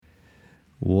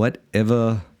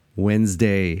Whatever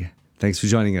Wednesday. Thanks for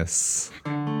joining us.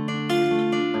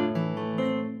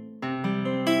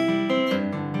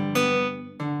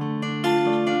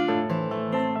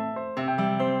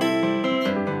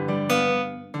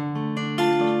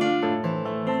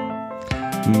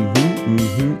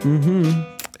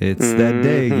 It's that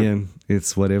day again.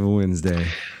 It's Whatever Wednesday.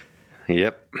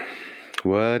 Yep.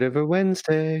 Whatever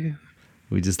Wednesday.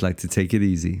 We just like to take it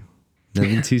easy.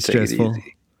 Nothing too stressful.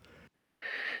 Easy.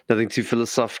 Nothing too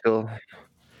philosophical.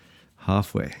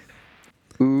 Halfway.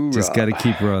 Hoorah. Just got to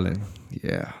keep rolling.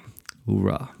 Yeah.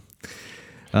 Hoorah.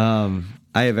 I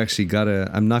have actually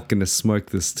I'm not going to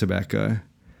smoke this tobacco,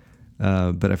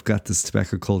 but I've got this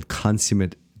tobacco called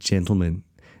Consummate Gentleman.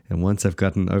 And once I've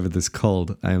gotten over this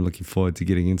cold, I am looking forward to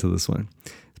getting into this one.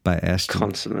 It's by Ashton.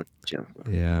 Consummate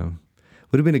Gentleman. Yeah.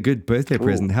 Would have been a good birthday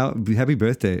present. Happy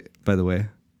birthday, by the way.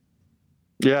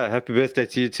 Yeah, happy birthday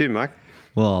to you too, Mike.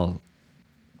 Well,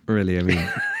 really, I mean...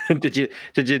 Did you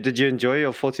enjoy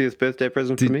your 40th birthday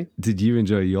present for me? Did you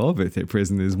enjoy your birthday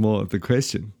present is more of the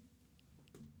question.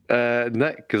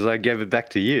 No, because I gave it back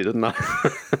to you, didn't I?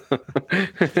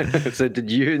 So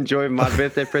did you enjoy my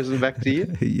birthday present back to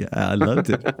you? Yeah, I loved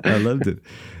it. I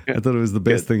thought it was the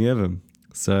best thing ever.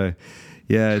 So,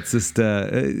 yeah, it's just,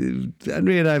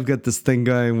 Henry and I have got this thing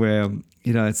going where,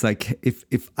 it's like,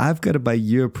 if I've got to buy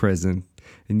you a present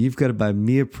and you've got to buy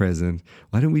me a present,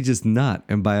 why don't we just not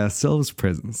and buy ourselves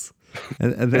presents?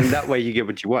 And then, that way you get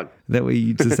what you want. That way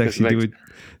you just actually do it.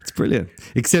 It's brilliant.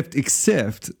 Except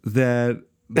that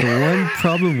the one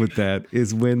problem with that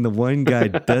is when the one guy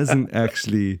doesn't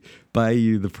actually buy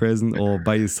you the present or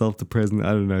buy yourself the present.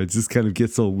 I don't know. It just kind of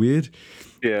gets all weird.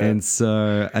 Yeah. And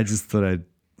so I just thought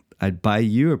I'd buy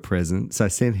you a present. So I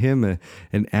sent him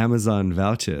an Amazon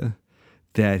voucher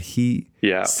that he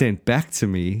sent back to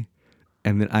me,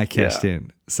 and then I cashed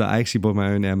in. So I actually bought my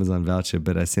own Amazon voucher,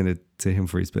 but I sent it to him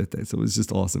for his birthday. So it was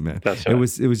just awesome, man. That's right. It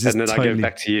was just and then I gave it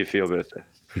back to you for your birthday.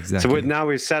 Exactly. So now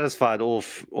we've satisfied all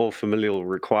familial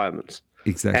requirements.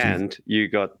 Exactly. And you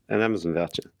got an Amazon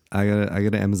voucher. I got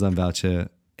an Amazon voucher,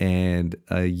 and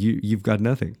you've got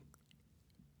nothing.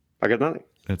 I got nothing.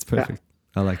 That's perfect.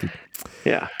 Yeah. I like it.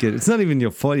 Yeah. Good. It's not even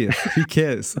your 40th. Who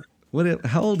cares?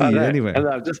 How old are you anyway?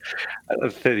 I'm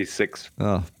 36.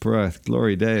 Oh, bro,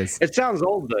 glory days. It sounds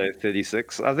old though,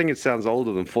 36. I think it sounds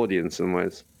older than 40 in some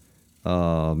ways.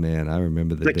 Oh man, I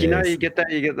remember the days. You get that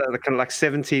kind of like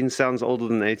 17 sounds older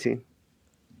than 18.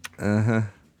 Yeah,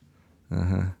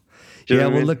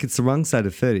 well, look, it's the wrong side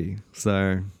of 30,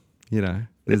 so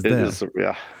there's that.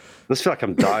 Yeah, I just feel like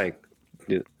I'm dying.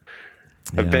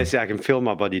 Basically, I can feel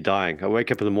my body dying. I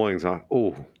wake up in the mornings, I'm like,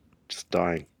 oh, just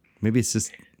dying. Maybe it's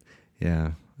just,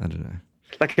 I don't know.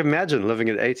 Like, imagine living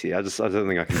at 80. I don't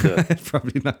think I can do it.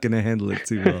 Probably not going to handle it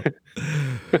too well.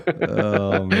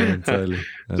 Oh, man, totally.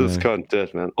 Can't do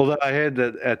it, man. Although I heard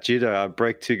that at judo, I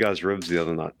broke 2 guys' ribs the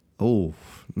other night. Oh,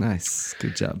 nice.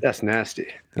 Good job. That's nasty.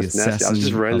 That's nasty. I was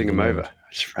just rolling him over.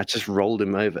 I just rolled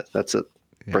him over. That's it.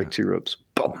 Yeah. Broke 2 ribs.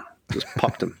 Boom. Just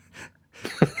popped him.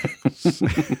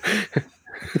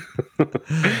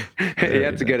 He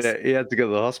had to go to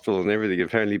the hospital and everything.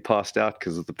 Apparently passed out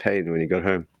because of the pain when he got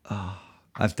home. Oh,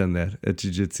 I've done that at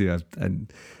jiu-jitsu. I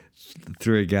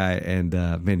threw a guy and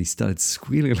man, he started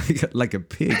squealing like a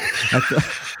pig.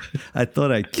 I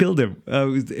thought I killed him.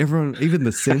 Everyone, even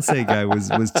the sensei guy was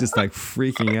just like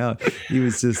freaking out. He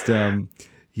was just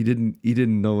he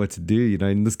didn't know what to do,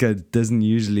 and this guy doesn't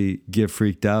usually get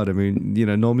freaked out. I mean,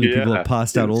 normally people are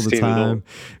passed out all the time.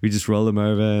 We just roll them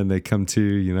over and they come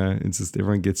to, it's just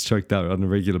everyone gets choked out on a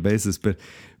regular basis. But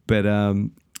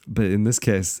in this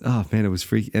case, oh man, it was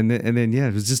freaky. And then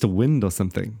it was just a wind or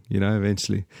something,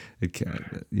 eventually it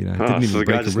didn't even so the break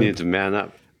guy just needed to man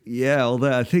up. Yeah,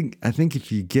 although I think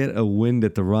if you get a wind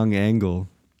at the wrong angle,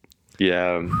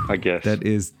 I guess that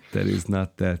is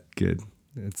not that good.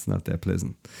 It's not that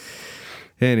pleasant.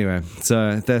 Anyway,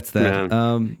 so that's that.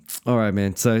 All right,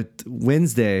 man. So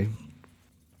Wednesday,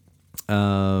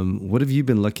 what have you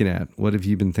been looking at? What have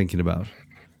you been thinking about?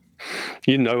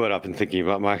 You know what I've been thinking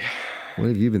about, Mike. What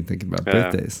have you been thinking about?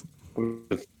 Birthdays.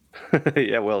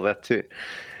 Yeah, well, that too.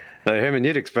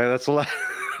 Hermeneutics, bro. That's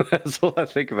all I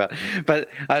think about. But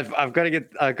I've got to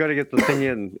get the thing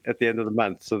in at the end of the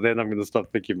month, so then I'm going to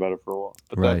stop thinking about it for a while.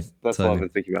 But right, that's what I've been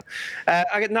thinking about.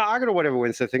 I got a Whatever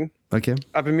Wednesday thing. Okay.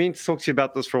 I've been meaning to talk to you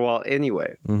about this for a while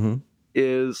anyway. Mm-hmm.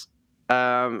 Is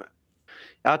our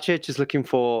church is looking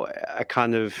for a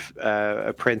kind of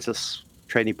apprentice,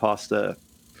 trainee pastor,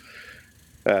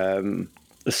 whatever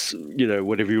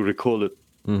you would call it,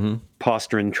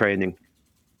 pastor in training.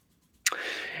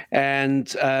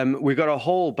 And we got a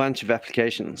whole bunch of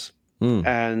applications.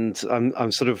 and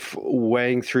I'm sort of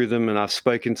weighing through them, and I've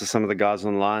spoken to some of the guys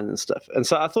online and stuff. And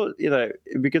so I thought,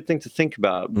 it'd be a good thing to think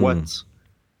about what,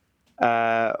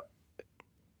 yeah,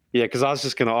 because I was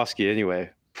just going to ask you anyway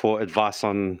for advice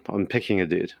on picking a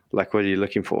dude. Like, what are you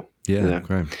looking for? Yeah,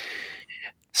 great.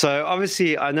 So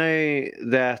obviously, I know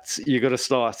that you got to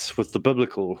start with the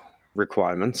biblical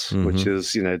requirements, which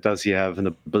is, does he have an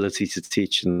ability to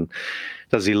teach, and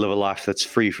does he live a life that's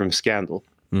free from scandal?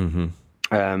 But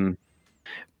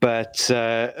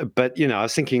I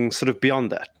was thinking sort of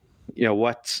beyond that.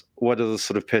 What are the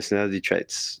sort of personality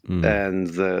traits and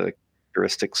the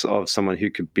characteristics of someone who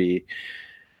could be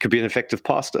an effective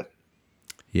pastor?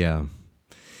 Yeah.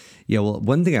 Well,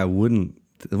 one thing I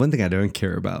don't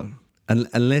care about,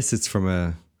 unless it's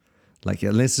from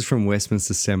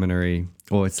Westminster Seminary,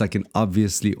 or it's like an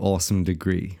obviously awesome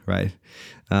degree, right?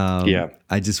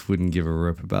 I just wouldn't give a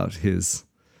rip about his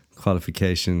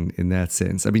qualification in that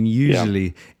sense. I mean,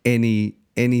 usually any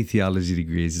theology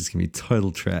degree is just gonna be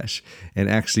total trash, and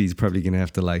actually he's probably gonna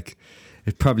have to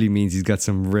it probably means he's got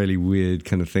some really weird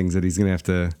kind of things that he's gonna have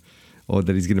to, or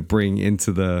that he's gonna bring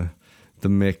into the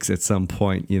mix at some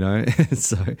point,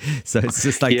 so it's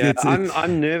just like,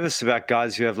 I'm nervous about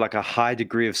guys who have like a high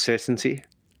degree of certainty,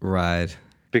 right?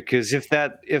 Because if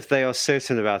they are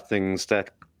certain about things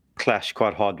that clash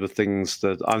quite hard with things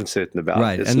that I'm certain about,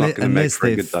 right? It's not going to make for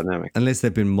a good dynamic. Unless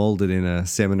they've been molded in a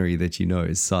seminary that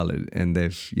is solid, and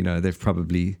they've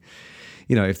probably,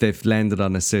 if they've landed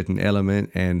on a certain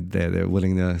element and they're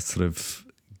willing to sort of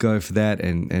go for that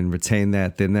and retain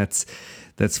that, then that's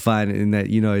fine. In that,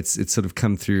 it's sort of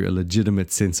come through a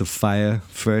legitimate sense of fire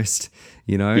first,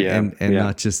 and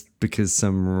not just because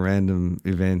some random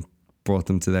event brought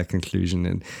them to that conclusion.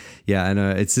 And yeah, I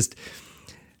know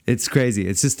it's crazy.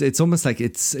 It's almost like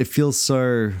it feels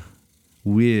so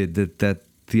weird that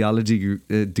theology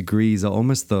degrees are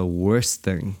almost the worst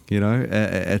thing,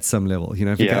 at some level.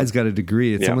 If a guy's got a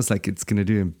degree, it's almost like it's going to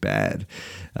do him bad.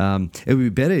 It would be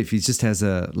better if he just has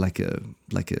a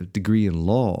degree in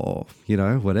law,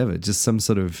 or, whatever, just some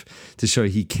sort of, to show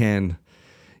he can,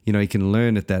 he can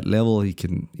learn at that level. He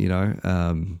can, you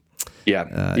can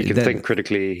think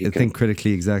critically. Think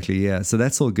critically, exactly. Yeah, so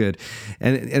that's all good,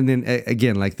 and then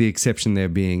again, like the exception there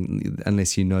being,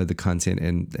 unless you know the content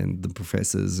and the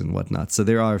professors and whatnot. So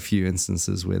there are a few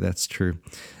instances where that's true,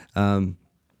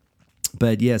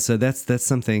 but yeah, so that's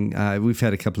something we've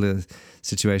had a couple of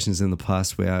situations in the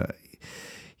past where,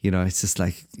 it's just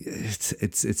like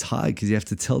it's hard because you have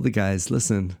to tell the guys,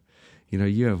 listen,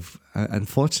 you have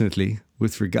unfortunately,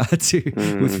 with regard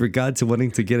to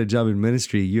wanting to get a job in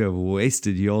ministry, you have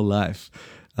wasted your life.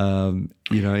 In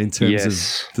terms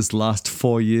of this last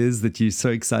 4 years that you're so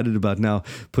excited about now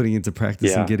putting into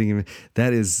practice and getting him.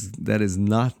 That is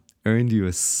not earned you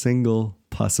a single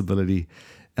possibility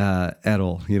at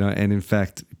all. And in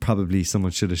fact, probably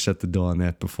someone should have shut the door on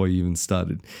that before you even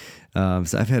started.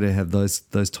 So I've had to have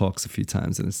those talks a few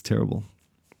times, and it's terrible.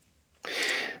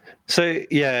 So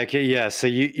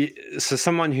So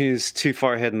someone who's too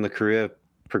far ahead in the career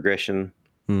progression,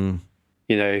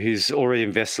 who's already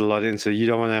invested a lot into, you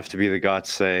don't want to have to be the guy to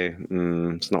say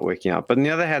it's not working out. But on the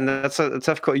other hand, that's a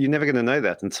tough call. You're never going to know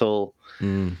that until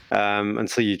you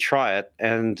try it.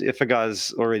 And if a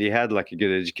guy's already had like a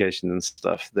good education and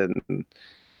stuff, then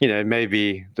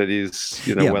maybe that is,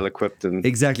 well equipped and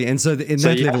exactly. And so in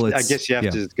that level, I guess you have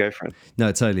to just go for it.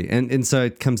 No, totally. And so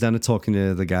it comes down to talking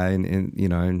to the guy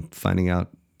and finding out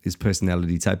his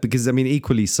personality type, because I mean,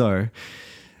 equally so,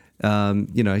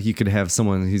 you could have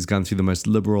someone who's gone through the most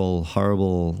liberal,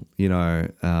 horrible,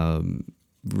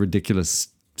 ridiculous,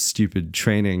 stupid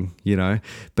training,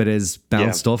 but has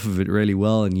bounced off of it really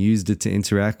well and used it to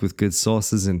interact with good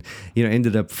sources, and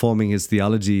ended up forming his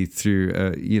theology through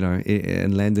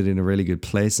and landed in a really good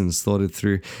place and thought it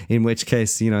through, in which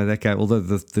case that guy, although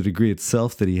the degree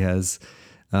itself that he has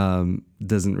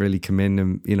doesn't really commend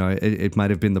him, it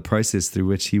might have been the process through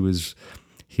which he was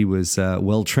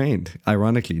well trained,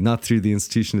 ironically, not through the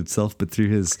institution itself, but through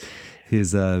his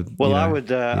I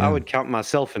would count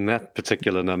myself in that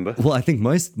particular number. Well, I think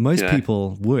most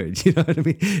people would, you know what I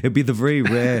mean? It'd be the very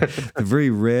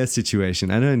rare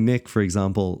situation. I know Nick, for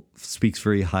example, speaks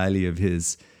very highly of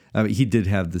his. He did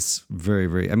have this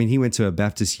very. I mean, he went to a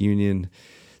Baptist Union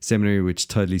seminary, which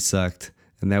totally sucked,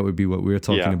 and that would be what we were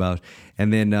talking about.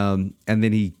 And then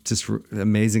he just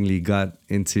amazingly got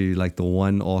into like the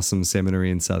one awesome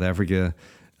seminary in South Africa.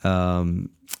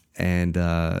 And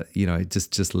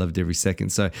just loved every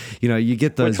second. So you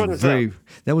get those very.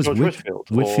 That was Whitfield.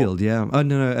 Whitfield, yeah. Oh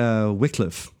no,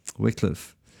 Wycliffe.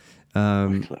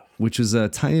 which was a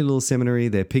tiny little seminary.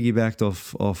 They piggybacked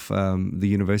off the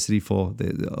university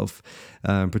of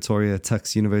Pretoria,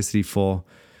 Tux University for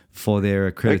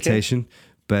their accreditation. Okay.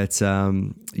 But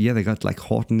they got like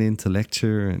Horton in to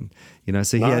lecture, and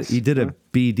so he did a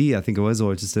BD, I think it was,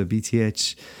 or just a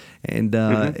BTH, and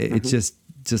it's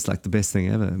just like the best thing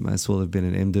ever. It might as well have been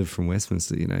an MDiv from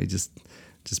Westminster. Just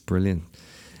brilliant.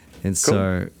 And cool.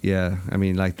 So I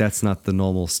mean, like that's not the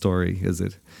normal story, is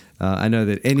it? I know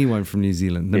that anyone from New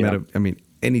Zealand, no matter, I mean,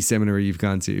 any seminary you've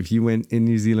gone to, if you went in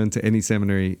New Zealand to any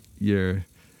seminary, you're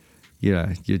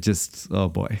just, oh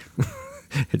boy.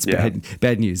 It's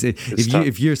bad news.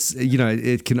 If you're,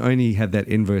 it can only have that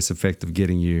inverse effect of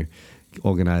getting you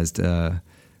organized. If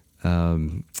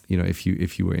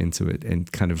you were into it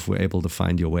and kind of were able to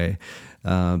find your way.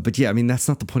 But I mean, that's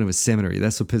not the point of a seminary.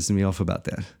 That's what pisses me off about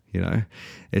that.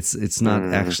 It's not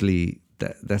actually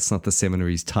that's not the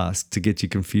seminary's task to get you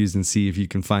confused and see if you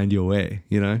can find your way.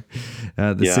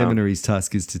 The seminary's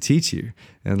task is to teach you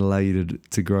and allow you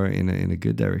to grow in a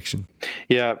good direction.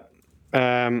 Yeah.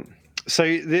 So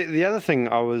the other thing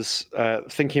I was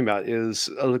thinking about is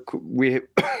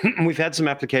we've had some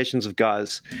applications of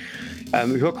guys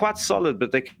who are quite solid,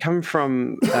 but they come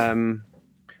from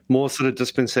more sort of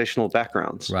dispensational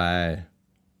backgrounds. Right.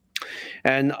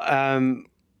 And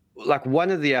like one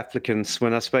of the applicants,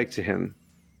 when I spoke to him,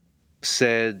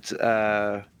 said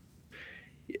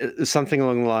something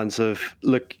along the lines of,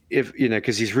 look, if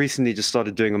because he's recently just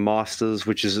started doing a master's,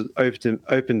 which has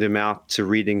opened him out to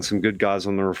reading some good guys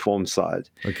on the reform side.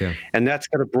 Okay. And that's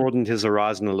kind of broadened his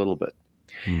horizon a little bit.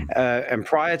 And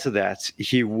prior to that,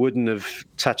 he wouldn't have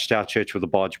touched our church with a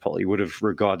barge pole. He would have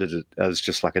regarded it as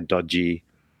just like a dodgy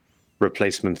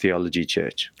replacement theology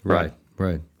church. Right.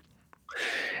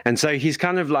 And so he's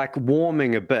kind of like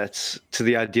warming a bit to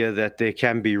the idea that there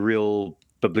can be real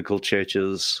biblical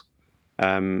churches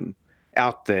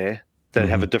out there that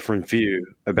have a different view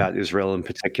about Israel in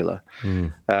particular.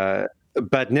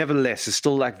 But nevertheless, it's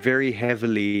still like very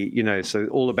heavily, so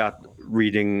all about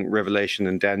reading Revelation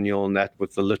and Daniel and that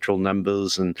with the literal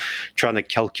numbers and trying to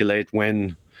calculate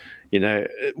when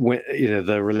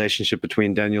the relationship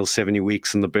between Daniel's 70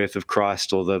 weeks and the birth of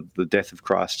Christ or the death of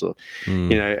Christ, or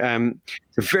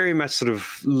very much sort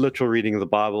of literal reading of the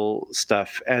Bible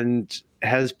stuff, and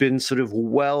has been sort of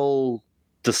well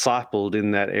discipled in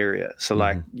that area.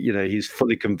 So he's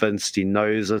fully convinced, he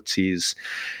knows it, he's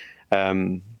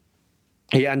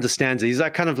he understands it. He's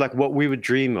like kind of like what we would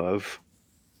dream of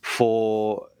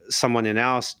for someone in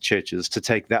our churches to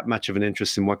take that much of an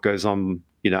interest in what goes on,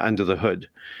 under the hood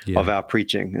of our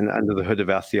preaching and under the hood of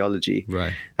our theology.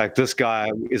 Right. Like this guy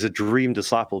is a dream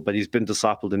disciple, but he's been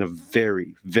discipled in a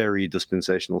very, very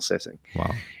dispensational setting.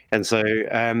 Wow. And so,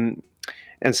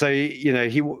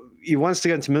 he wants to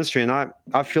go into ministry, and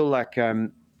I feel like,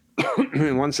 in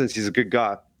one sense, he's a good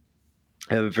guy,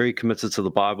 very committed to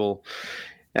the Bible,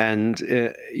 and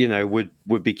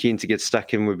would be keen to get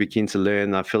stuck in, would be keen to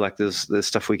learn. I feel like there's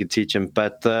stuff we could teach him,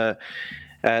 but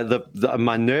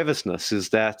my nervousness is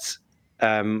that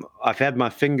I've had my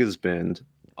fingers burned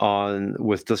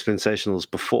with dispensationals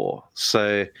before,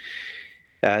 so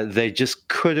they just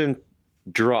couldn't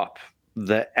drop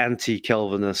the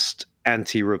anti-Calvinist,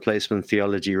 anti-replacement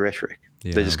theology rhetoric.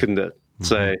 They just couldn't do it.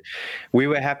 So we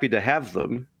were happy to have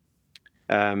them,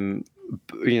 and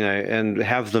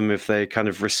have them if they kind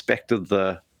of respected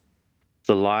the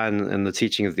line and the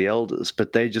teaching of the elders,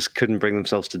 but they just couldn't bring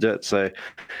themselves to do it. So,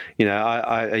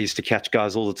 I used to catch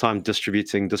guys all the time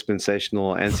distributing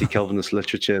dispensational anti-Calvinist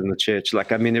literature in the church.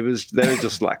 Like, I mean, they were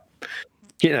just like,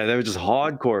 they were just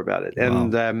hardcore about it.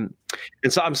 Wow.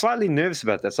 And so I'm slightly nervous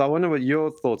about that. So I wonder what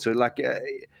your thoughts are. Like,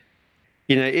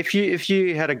 if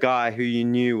you had a guy who you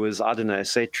knew was, I don't know,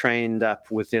 say trained up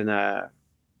within like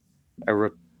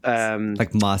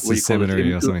master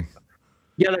seminary or something.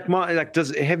 Yeah, like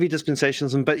does heavy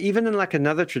dispensationalism, but even in like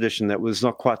another tradition that was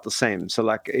not quite the same. So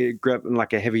like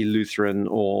like a heavy Lutheran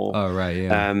or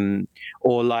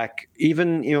or like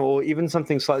even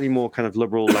something slightly more kind of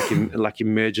liberal, like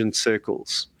emergent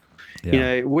circles.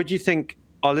 Yeah. Would you think,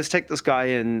 let's take this guy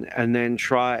in and then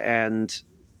try and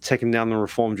take him down the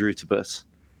Reformed route a bit,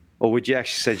 or would you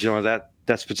actually say,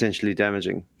 that's potentially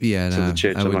damaging to the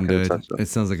church? I wouldn't do it. It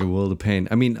sounds like a world of pain.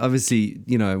 I mean, obviously,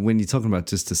 when you're talking about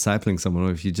just discipling someone,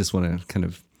 or if you just want to kind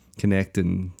of connect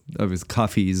and over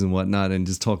coffees and whatnot and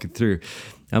just talk it through,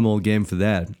 I'm all game for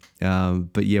that.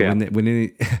 But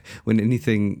when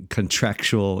anything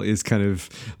contractual is kind of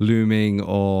looming,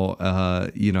 or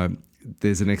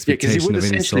there's an Yeah, because expectation he would of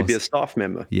any essentially be a source. staff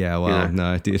member. Yeah, well,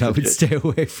 no, dude, I would stay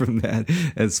away from that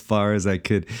as far as I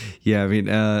could. Yeah, I mean,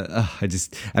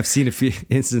 I've seen a few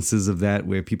instances of that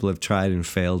where people have tried and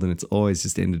failed, and it's always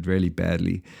just ended really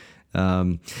badly.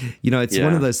 It's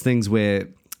one of those things where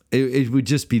it would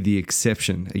just be the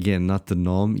exception, again, not the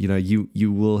norm.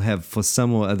 You will have, for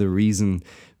some or other reason,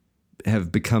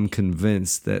 have become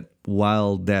convinced that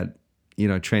while that,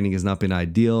 training has not been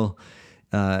ideal,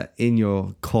 in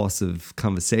your course of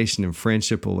conversation and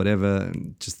friendship or whatever,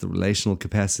 and just the relational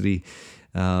capacity,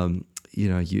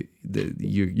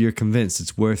 you're convinced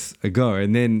it's worth a go.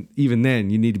 And then, even then,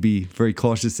 you need to be very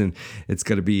cautious, and it's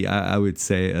got to be, I would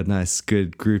say, a nice,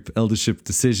 good group eldership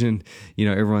decision.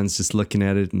 Everyone's just looking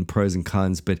at it and pros and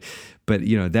cons, but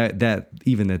that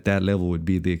even at that level would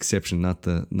be the exception, not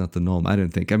the norm. I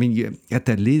don't think. I mean, at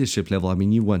that leadership level, I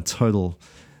mean, you want total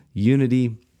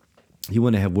unity. You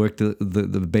want to have worked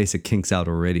the basic kinks out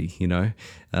already, so you don't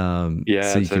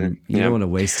want to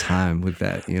waste time with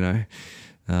that,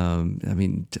 I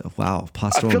mean, wow,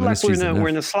 pastoral I feel like ministries. we're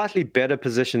in a slightly better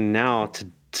position now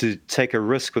to take a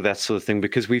risk with that sort of thing,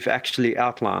 because we've actually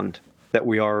outlined that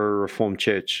we are a Reformed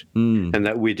church and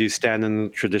that we do stand in the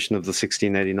tradition of the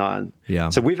 1689. Yeah.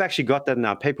 So we've actually got that in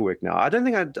our paperwork now. I don't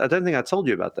think I told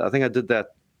you about that. I think I did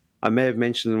that. I may have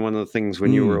mentioned in one of the things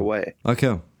when you were away.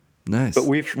 Okay. Nice. But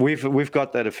we've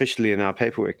got that officially in our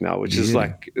paperwork now, which is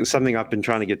like something I've been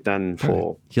trying to get done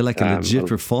for. You're like a legit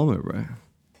reformer, bro.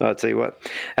 I'll tell you what.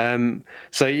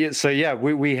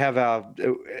 We have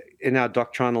in our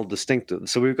doctrinal distinctive.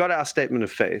 So we've got our statement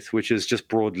of faith, which is just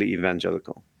broadly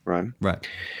evangelical, right? Right.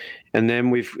 And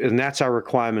then and that's our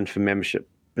requirement for membership.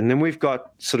 And then we've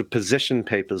got sort of position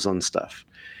papers on stuff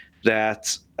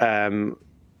that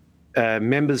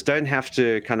members don't have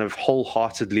to kind of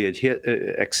wholeheartedly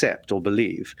accept or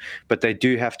believe, but they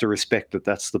do have to respect that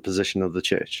that's the position of the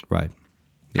church. Right.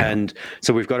 Yeah. And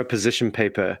so we've got a position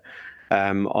paper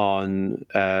on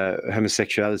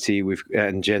homosexuality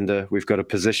and gender. We've got a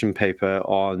position paper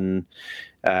on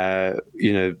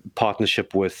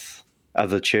partnership with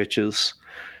other churches.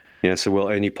 So we'll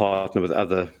only partner with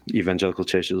other evangelical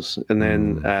churches. And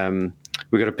then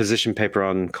we've got a position paper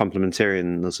on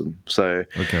complementarianism. So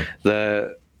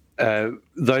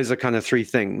those are kind of three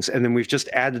things. And then we've just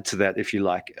added to that, if you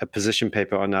like, a position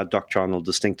paper on our doctrinal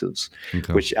distinctives,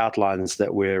 which outlines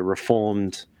that we're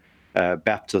Reformed,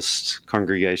 Baptist,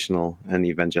 Congregational, and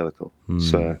Evangelical.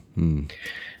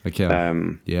 Okay.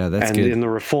 That's and good. in the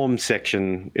Reformed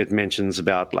section, it mentions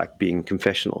about like being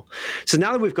confessional. So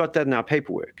now that we've got that in our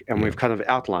paperwork and we've kind of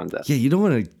outlined that. Yeah, you don't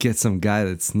want to get some guy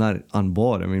that's not on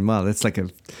board. I mean, wow, that's like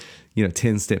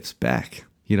 10 steps back.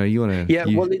 You want to. Yeah,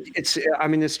 well,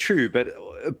 it's true,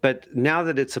 but now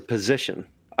that it's a position,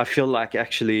 I feel like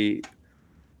actually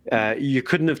you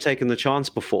couldn't have taken the chance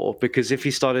before, because if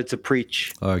he started to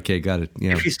preach, okay, got it.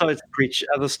 Yeah. If he started to preach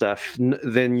other stuff,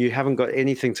 then you haven't got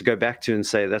anything to go back to and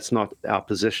say that's not our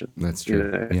position. That's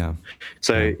true. Yeah.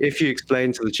 So if you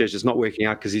explain to the church it's not working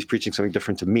out because he's preaching something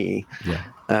different to me,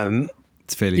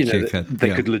 it's fairly clear cut. They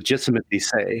could legitimately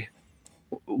say,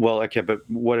 well, okay, but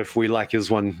what if we like his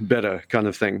one better, kind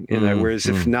of thing, whereas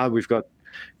if now we've got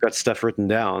stuff written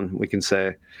down, we can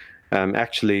say,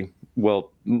 actually,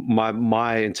 well,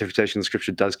 my interpretation of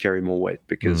Scripture does carry more weight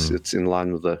because it's in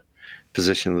line with the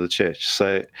position of the church.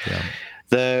 So,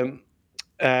 but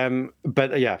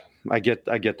yeah, I get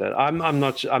that. I'm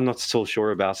not still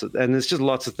sure about it, and there's just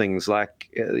lots of things like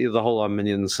the whole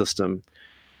Arminian system.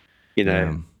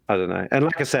 I don't know. And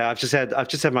like I say, I've just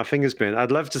had my fingers burned.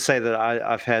 I'd love to say that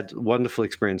I've had wonderful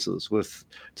experiences with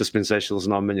dispensationals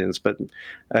and Arminians, but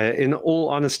in all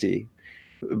honesty,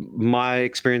 my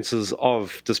experiences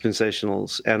of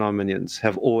dispensationals and Arminians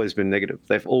have always been negative.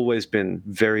 They've always been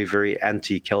very, very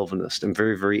anti-Calvinist and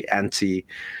very, very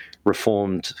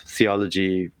anti-Reformed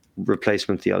theology,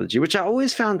 replacement theology, which I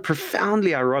always found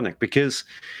profoundly ironic, because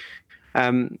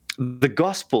the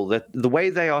gospel, that the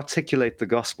way they articulate the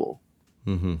gospel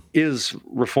is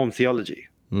Reformed theology.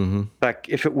 Like,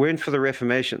 if it weren't for the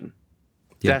Reformation,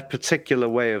 that particular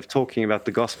way of talking about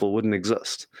the gospel wouldn't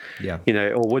exist,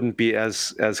 or wouldn't be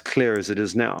as clear as it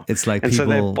is now. It's like so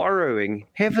they're borrowing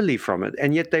heavily from it,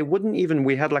 and yet they wouldn't even.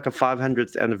 We had like a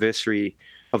 500th anniversary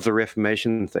of the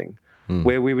Reformation thing,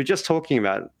 where we were just talking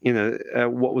about,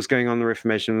 what was going on in the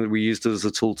Reformation. We used it as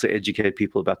a tool to educate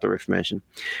people about the Reformation,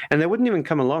 and they wouldn't even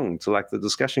come along to like the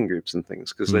discussion groups and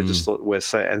things, because they just thought we're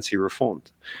so anti-Reformed.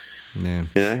 Yeah,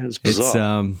 it's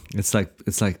bizarre. It's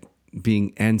like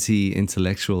being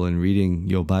anti-intellectual and reading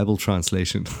your Bible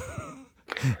translation.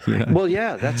 Well,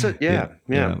 yeah, that's it. Yeah.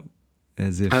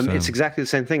 As if it's exactly the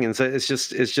same thing, and so it's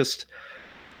just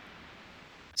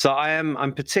So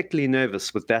I'm particularly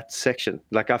nervous with that section.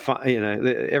 Like I find,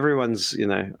 everyone's,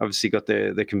 obviously got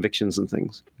their convictions and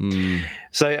things.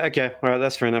 So, okay, all right,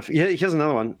 that's fair enough. Yeah, here's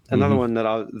another one. Another one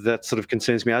that sort of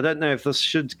concerns me. I don't know if this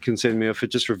should concern me or if it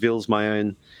just reveals my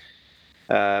own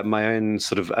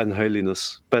sort of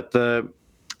unholiness. But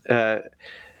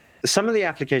some of the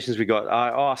applications we got, I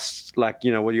asked, like,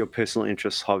 what are your personal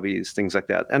interests, hobbies, things like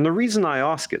that. And the reason I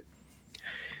ask it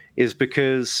is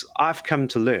because I've come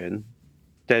to learn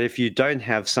that if you don't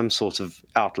have some sort of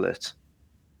outlet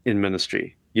in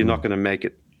ministry, you're not going to make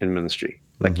it in ministry.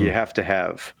 Like you have to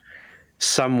have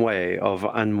some way of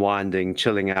unwinding,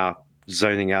 chilling out,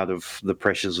 zoning out of the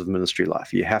pressures of ministry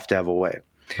life. You have to have a way.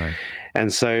 Right.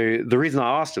 And so the reason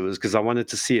I asked it was because I wanted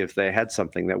to see if they had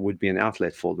something that would be an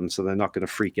outlet for them, so they're not going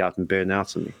to freak out and burn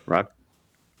out on me, right?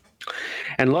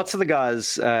 And lots of the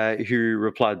guys who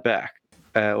replied back,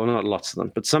 well, not lots of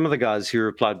them, but some of the guys who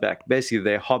replied back, basically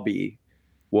their hobby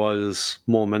was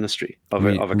more ministry of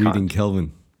a kind. Reading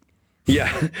Kelvin.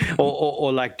 Yeah,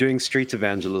 or like doing street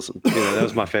evangelism. That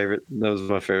was my favorite. That was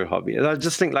my favorite hobby. And I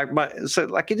just think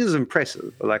it is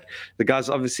impressive. Like the guys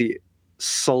obviously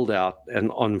sold out and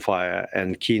on fire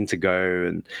and keen to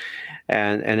go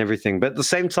and everything. But at the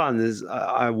same time,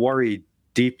 I worry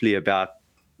deeply about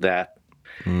that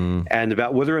and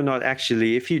about whether or not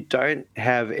actually, if you don't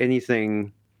have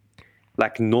anything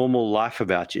like normal life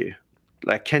about you,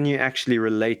 like can you actually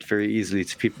relate very easily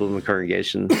to people in the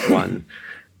congregation? One,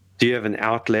 do you have an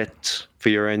outlet for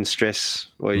your own stress,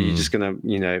 or are you just gonna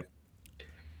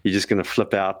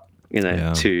flip out?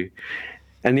 Two.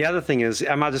 And the other thing is,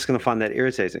 am I just going to find that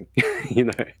irritating?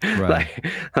 Right.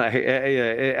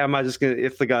 Am I just going to,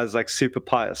 if the guy's like super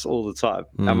pious all the time,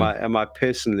 am I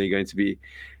personally going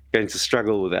to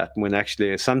struggle with that when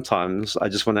actually sometimes I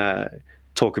just want to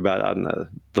talk about, I don't know,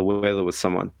 the weather with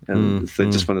someone, and if they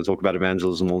just want to talk about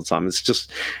evangelism all the time, I'm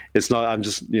just not going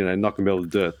to be able to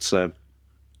do it. So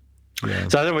I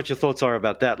don't know what your thoughts are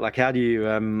about that. Like, how do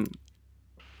you,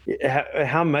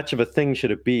 how much of a thing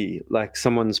should it be, like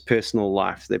someone's personal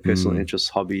life, their personal interests,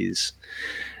 hobbies,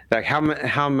 like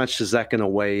how much is that going to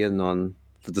weigh in on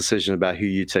the decision about who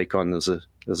you take on as a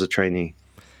trainee?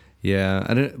 Yeah,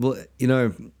 I don't. Well,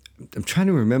 I'm trying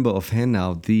to remember offhand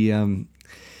now. The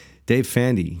Dave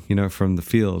Fandy, from the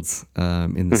Fields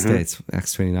in the States,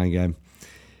 Acts 29 guy,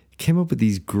 came up with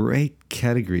these great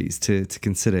categories to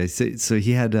consider. So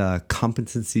he had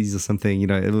competencies or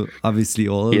something, obviously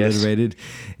all alliterated.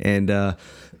 And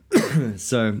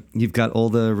so you've got all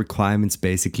the requirements,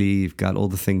 basically. You've got all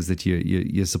the things that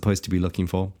you're supposed to be looking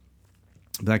for.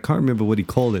 But I can't remember what he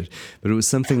called it. But it was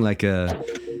something like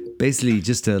basically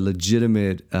just a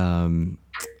legitimate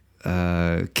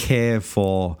care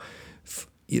for...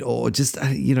 or just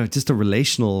a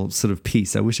relational sort of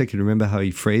piece. I wish I could remember how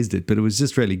he phrased it, but it was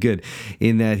just really good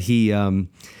in that he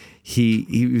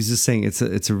was just saying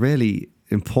it's a really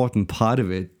important part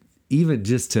of it, even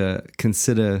just to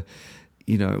consider,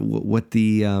 what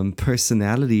the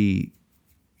personality,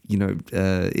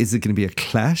 is it going to be a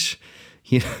clash?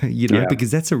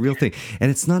 Because that's a real thing. And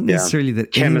it's not necessarily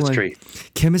that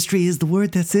chemistry is the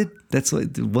word. That's it. That's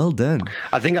what, well done.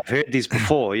 I think I've heard these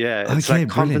before. Yeah. It's like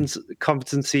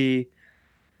competency,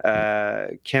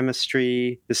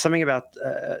 chemistry. There's something about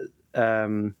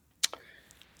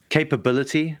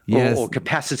capability or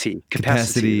capacity.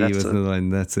 Capacity was the one.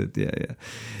 That's it.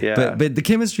 Yeah. But the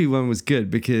chemistry one was good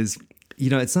because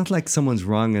it's not like someone's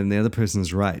wrong and the other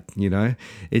person's right,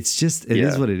 It's just, it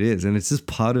is what it is. And it's just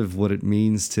part of what it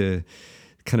means to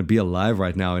kind of be alive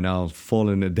right now in our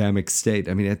fallen Adamic state.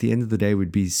 I mean, at the end of the day,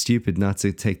 we'd be stupid not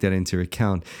to take that into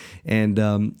account. And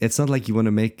it's not like you want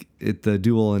to make it the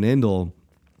do-all and end-all.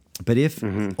 But if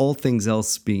all things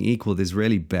else being equal, there's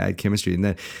really bad chemistry. And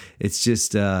that it's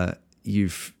just, there's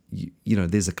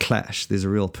a clash. There's a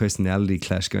real personality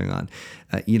clash going on,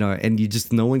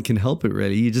 and no one can help it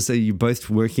really. You're both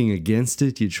working against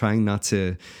it. You're trying not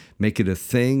to make it a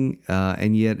thing,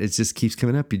 and yet it just keeps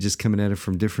coming up. You're just coming at it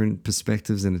from different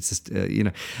perspectives, and it's just,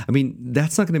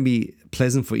 that's not going to be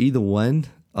pleasant for either one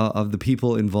of the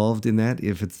people involved in that.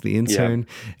 If it's the intern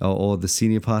or the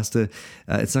senior pastor,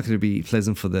 it's not going to be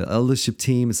pleasant for the eldership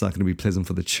team. It's not going to be pleasant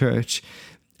for the church.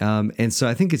 And so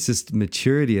I think it's just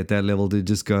maturity at that level to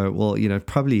just go, well,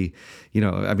 probably,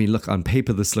 look, on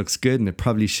paper, this looks good and it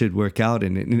probably should work out.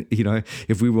 And,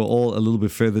 if we were all a little bit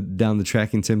further down the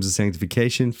track in terms of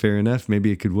sanctification, fair enough,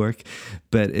 maybe it could work.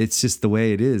 But it's just the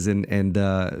way it is. And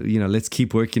let's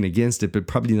keep working against it, but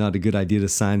probably not a good idea to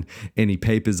sign any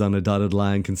papers on a dotted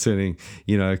line concerning,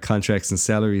 contracts and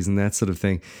salaries and that sort of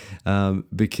thing.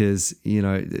 Because,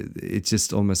 it's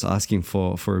just almost asking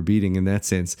for a beating in that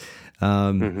sense.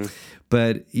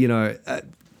 But,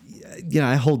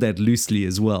 I hold that loosely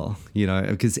as well,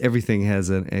 because everything has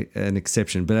an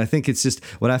exception. But I think it's just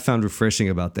what I found refreshing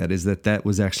about that is that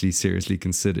was actually seriously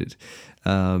considered.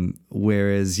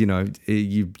 Whereas,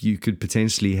 you could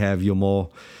potentially have your more,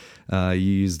 you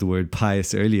used the word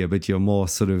pious earlier, but your more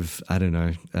sort of, I don't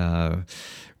know,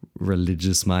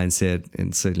 religious mindset,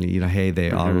 and certainly, hey, they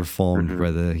are reformed,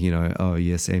 brother, oh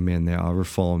yes, amen, they are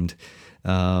reformed.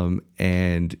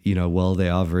 And well, they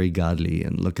are very godly,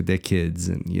 and look at their kids,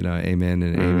 and amen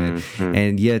and amen.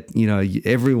 And yet,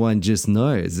 everyone just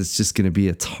knows it's just going to be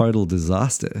a total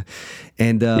disaster.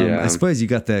 And I suppose you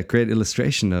got that great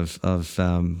illustration of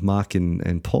Mark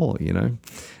and Paul,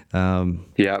 or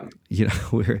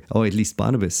at least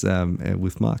Barnabas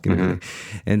with Mark and everything.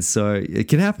 And so it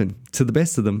can happen to the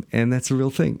best of them, and that's a real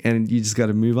thing, and you just got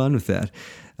to move on with that.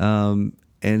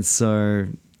 And so,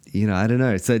 I don't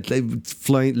know. So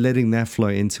letting that flow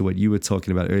into what you were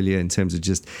talking about earlier in terms of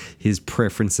just his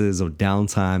preferences or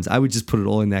downtimes, I would just put it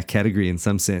all in that category in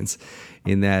some sense,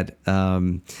 in that,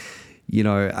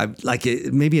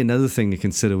 maybe another thing to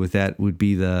consider with that would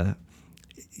be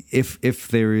if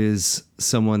there is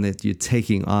someone that you're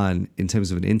taking on in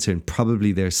terms of an intern,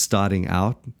 probably they're starting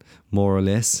out more or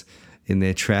less in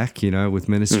their track, with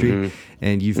ministry,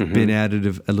 and you've been at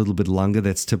it a little bit longer.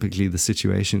 That's typically the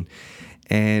situation.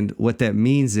 And what that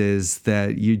means is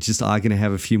that you just are going to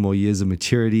have a few more years of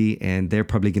maturity, and they're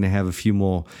probably going to have a few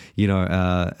more,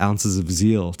 ounces of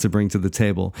zeal to bring to the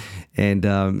table. And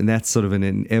that's sort of an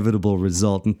inevitable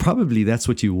result. And probably that's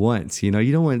what you want. You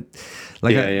don't want,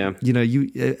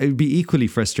 it would be equally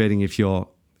frustrating if you're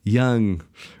young,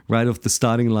 right off the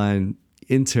starting line,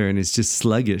 intern is just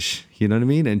sluggish, you know what I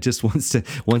mean, and just wants a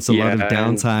lot of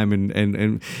downtime,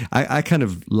 and I kind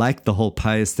of like the whole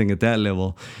pious thing at that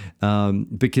level,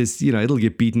 because it'll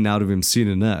get beaten out of him soon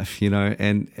enough,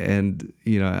 and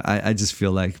I just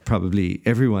feel like probably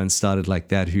everyone started like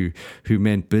that who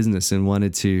meant business and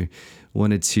wanted to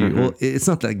well, it's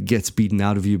not that it gets beaten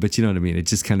out of you, but you know what I mean, it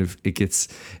just kind of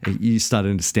you start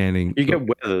understanding, you get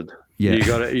weathered. You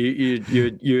got to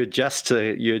you adjust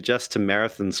to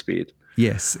marathon speed.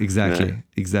 Yes, exactly.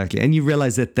 And you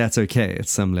realize that that's okay at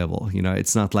some level.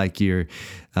 It's not like you're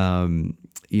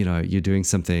doing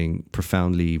something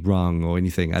profoundly wrong or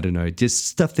anything. I don't know, just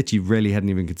stuff that you really hadn't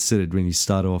even considered when you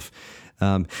start off.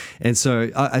 And so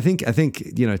I think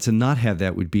to not have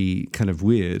that would be kind of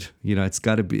weird. It's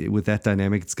got to be, with that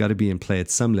dynamic, it's got to be in play at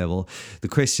some level. The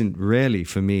question really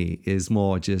for me is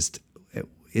more just,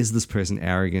 is this person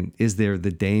arrogant? Is there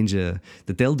the danger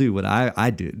that they'll do what I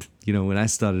did? When I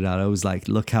started out, I was like,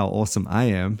 look how awesome I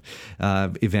am,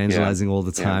 evangelizing all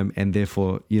the time. And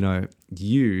therefore, you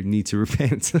need to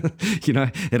repent, and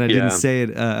I didn't say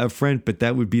it up front, but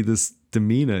that would be this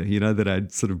demeanor, that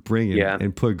I'd sort of bring in.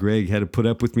 And poor Greg had to put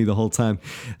up with me the whole time.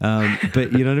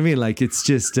 But you know what I mean? Like, it's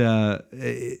just, I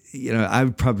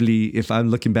would probably, if I'm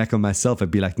looking back on myself,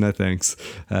 I'd be like, no, thanks.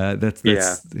 That's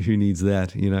who needs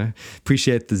that,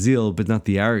 appreciate the zeal, but not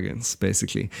the arrogance,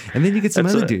 basically. And then you get some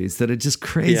other dudes that are just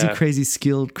crazy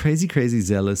skilled, crazy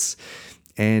zealous,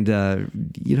 and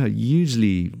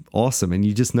usually awesome, and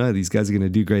you just know these guys are going to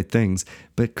do great things,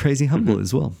 but crazy humble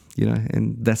as well,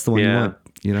 and that's the one you want,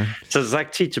 so it's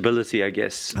like teachability, I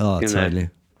guess. Totally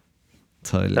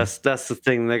that's the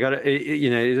thing. They got to,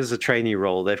 it is a trainee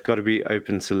role. They've got to be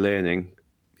open to learning.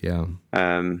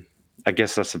 I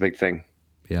guess that's a big thing,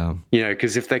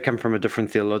 because if they come from a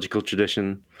different theological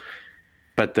tradition,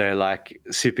 but they're like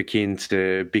super keen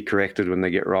to be corrected when they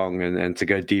get wrong, and to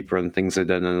go deeper on things they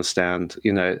don't understand,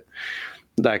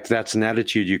 like that's an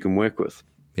attitude you can work with.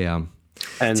 And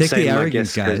take the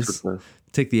arrogant guys.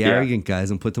 Take the arrogant guys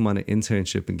and put them on an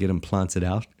internship and get them planted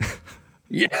out.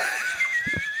 Yeah,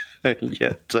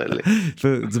 totally.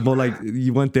 So it's more like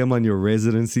you want them on your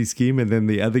residency scheme, and then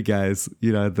the other guys,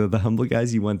 the humble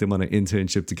guys, you want them on an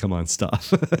internship to come on staff.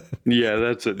 That's it. Yeah,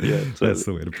 totally. That's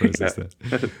the way to process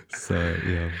that.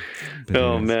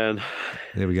 So man,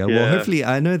 there we go. Well, hopefully,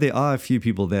 I know there are a few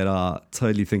people that are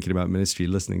totally thinking about ministry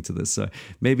listening to this. So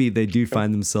maybe they do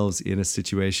find themselves in a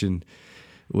situation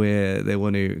where they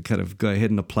want to kind of go ahead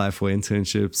and apply for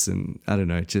internships, and I don't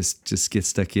know, just get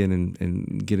stuck in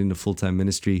and get into full-time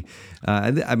ministry.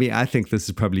 I mean, I think this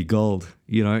is probably gold,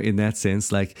 in that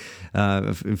sense. Like,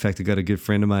 in fact, I got a good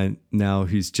friend of mine now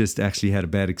who's just actually had a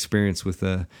bad experience with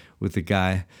a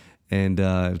guy, and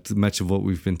much of what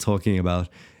we've been talking about.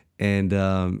 And,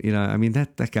 I mean,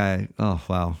 that guy, oh,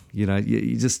 wow.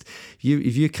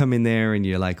 If you come in there and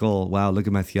you're like, oh, wow, look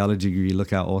at my theology degree,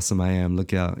 look how awesome I am,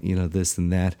 look how, this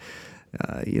and that,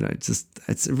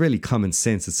 it's really common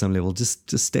sense at some level.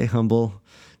 Just stay humble,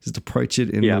 just approach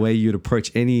it in the way you'd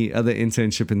approach any other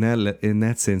internship in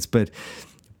that sense. But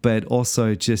but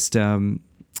also just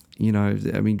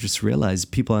just realize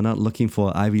people are not looking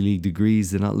for Ivy League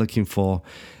degrees. They're not looking for,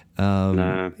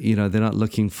 No. they're not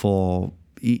looking for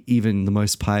even the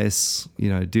most pious,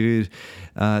 dude.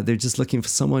 They're just looking for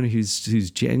someone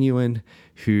who's genuine,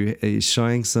 who is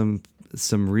showing some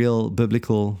real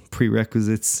biblical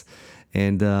prerequisites,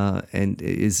 and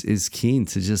is keen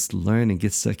to just learn and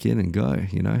get stuck in and go.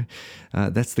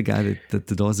 That's the guy that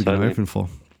the doors are going to Totally. open for.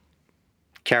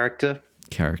 Character,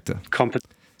 competence,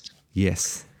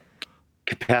 Yes.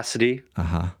 capacity,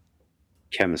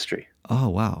 chemistry. Oh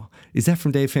wow, is that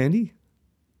from Dave Fandy?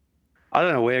 I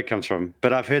don't know where it comes from,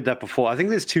 but I've heard that before. I think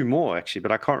there's two more actually,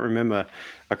 but I can't remember.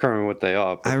 I can't remember what they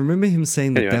are. I remember him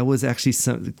saying that Anyway. that was actually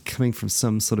coming from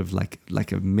some sort of like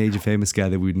a major famous guy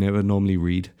that we'd never normally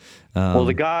read. Well,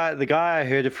 the guy I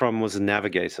heard it from was a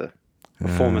navigator, a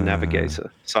former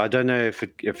navigator. So I don't know if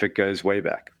it goes way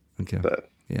back. Okay. But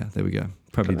Yeah, there we go.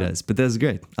 Probably does. But that's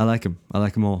great. I like him. I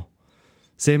like him all.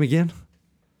 Say him again.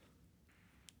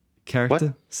 Character.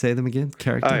 What? Say them again.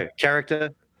 Character. character,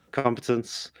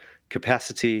 competence,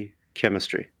 capacity,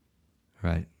 chemistry.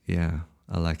 Right. Yeah.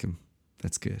 I like him.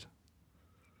 That's good.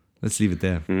 Let's leave it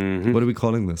there. Mm-hmm. What are we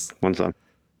calling this? One time.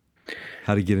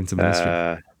 How to get into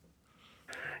ministry.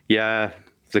 Yeah,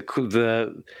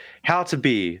 the how to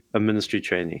be a ministry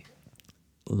trainee.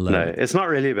 Love No, it. it's not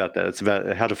really about that. It's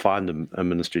about how to find a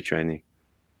ministry trainee.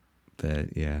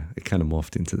 But yeah, it kind of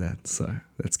morphed into that. So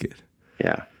that's good.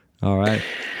 Yeah. All right.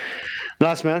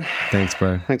 Nice, man. Thanks,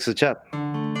 bro. Thanks for the chat.